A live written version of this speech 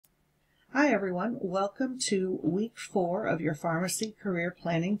Hi everyone, welcome to week 4 of your Pharmacy Career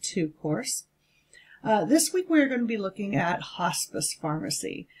Planning 2 course. This week we're going to be looking at hospice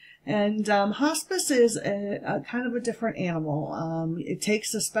pharmacy. And hospice is a kind of a different animal. It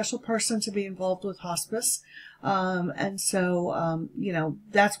takes a special person to be involved with hospice. That's one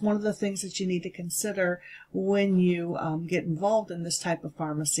of the things that you need to consider when you get involved in this type of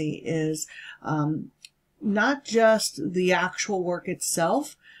pharmacy is not just the actual work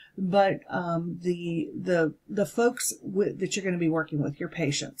itself, but the folks that you're going to be working with, your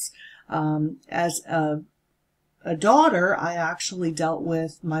patients. As a daughter, I actually dealt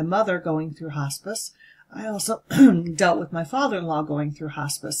with my mother going through hospice. I also dealt with my father-in-law going through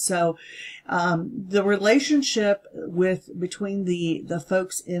hospice. So the relationship between the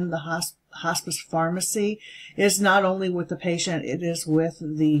folks in the hospice pharmacy is not only with the patient, it is with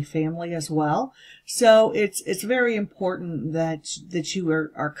the family as well. So it's very important that you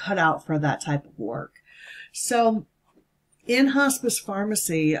are cut out for that type of work. So in hospice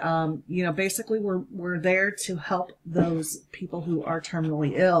pharmacy, basically we're there to help those people who are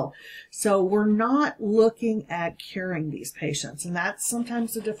terminally ill. So we're not looking at curing these patients. And that's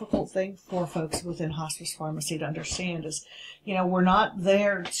sometimes a difficult thing for folks within hospice pharmacy to understand is, we're not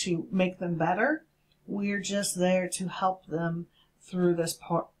there to make them better. We're just there to help them through this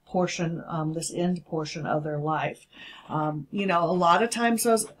portion, this end portion of their life. A lot of times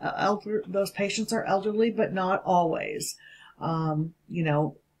those patients are elderly, but not always.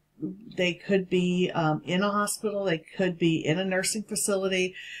 They could be in a hospital, they could be in a nursing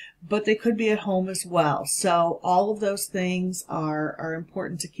facility, but they could be at home as well. So all of those things are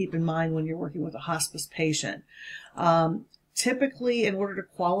important to keep in mind when you're working with a hospice patient. Typically, in order to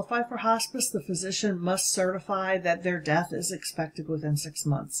qualify for hospice, the physician must certify that their death is expected within 6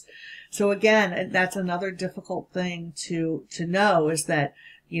 months. So again, that's another difficult thing to know is that,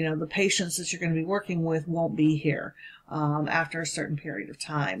 the patients that you're going to be working with won't be here after a certain period of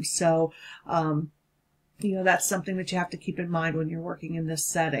time. So, that's something that you have to keep in mind when you're working in this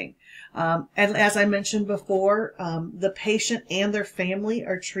setting. And as I mentioned before, the patient and their family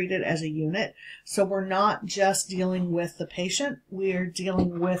are treated as a unit. So we're not just dealing with the patient, we're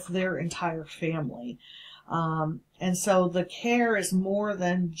dealing with their entire family. And so the care is more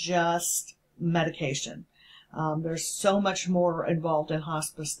than just medication. There's so much more involved in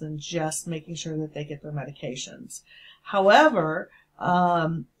hospice than just making sure that they get their medications. However,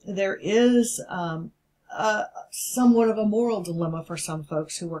 there is somewhat of a moral dilemma for some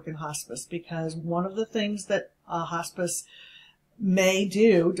folks who work in hospice, because one of the things that hospice may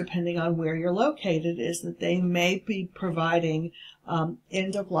do, depending on where you're located, is that they may be providing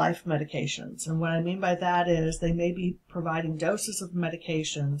end-of-life medications. And what I mean by that is they may be providing doses of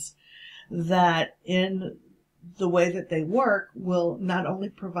medications that in the way that they work will not only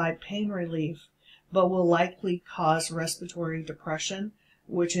provide pain relief, but will likely cause respiratory depression,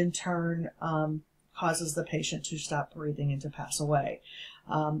 which in turn causes the patient to stop breathing and to pass away.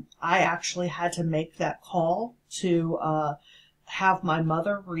 I actually had to make that call to have my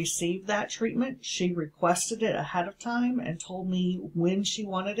mother receive that treatment. She requested it ahead of time and told me when she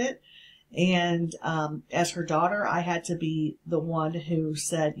wanted it. And as her daughter, I had to be the one who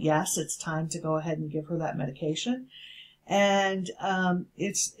said, yes, it's time to go ahead and give her that medication. And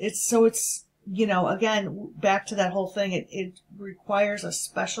again, back to that whole thing, it requires a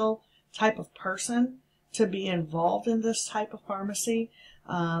special type of person to be involved in this type of pharmacy.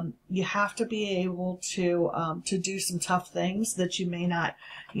 You have to be able to do some tough things that you may not,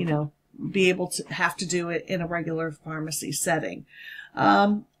 be able to have to do it in a regular pharmacy setting.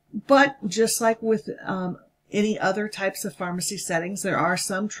 But just like with any other types of pharmacy settings, there are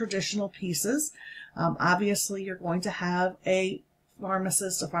some traditional pieces. Obviously, you're going to have a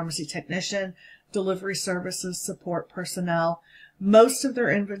pharmacist, a pharmacy technician, delivery services, support personnel. Most of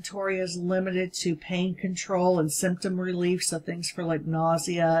their inventory is limited to pain control and symptom relief, so things for like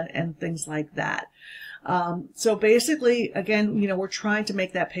nausea and things like that. So basically, again, we're trying to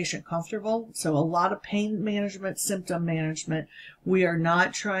make that patient comfortable. So a lot of pain management, symptom management. We are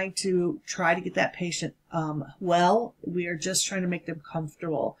not trying to get that patient well. We are just trying to make them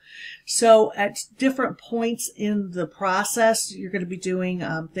comfortable. So at different points in the process, you're going to be doing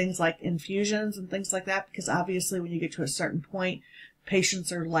things like infusions and things like that, because obviously when you get to a certain point,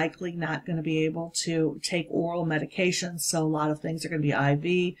 patients are likely not going to be able to take oral medications, so a lot of things are going to be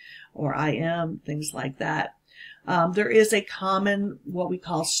IV or IM, things like that. There is a common, what we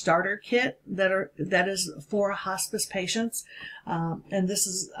call starter kit that is for hospice patients, and this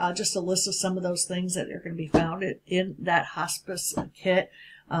is just a list of some of those things that are going to be found in that hospice kit.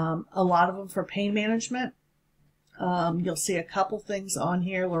 A lot of them for pain management. You'll see a couple things on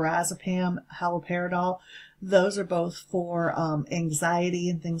here, lorazepam, haloperidol. Those are both for anxiety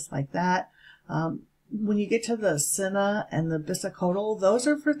and things like that. When you get to the Senna and the bisacodyl, those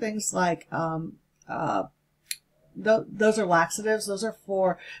are for things like those are laxatives. Those are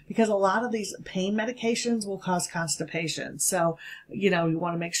for, because a lot of these pain medications will cause constipation. So, you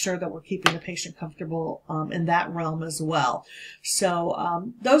want to make sure that we're keeping the patient comfortable in that realm as well.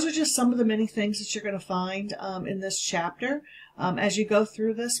 So those are just some of the many things that you're going to find in this chapter. As you go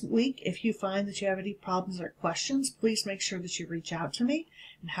through this week, if you find that you have any problems or questions, please make sure that you reach out to me,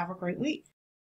 and have a great week.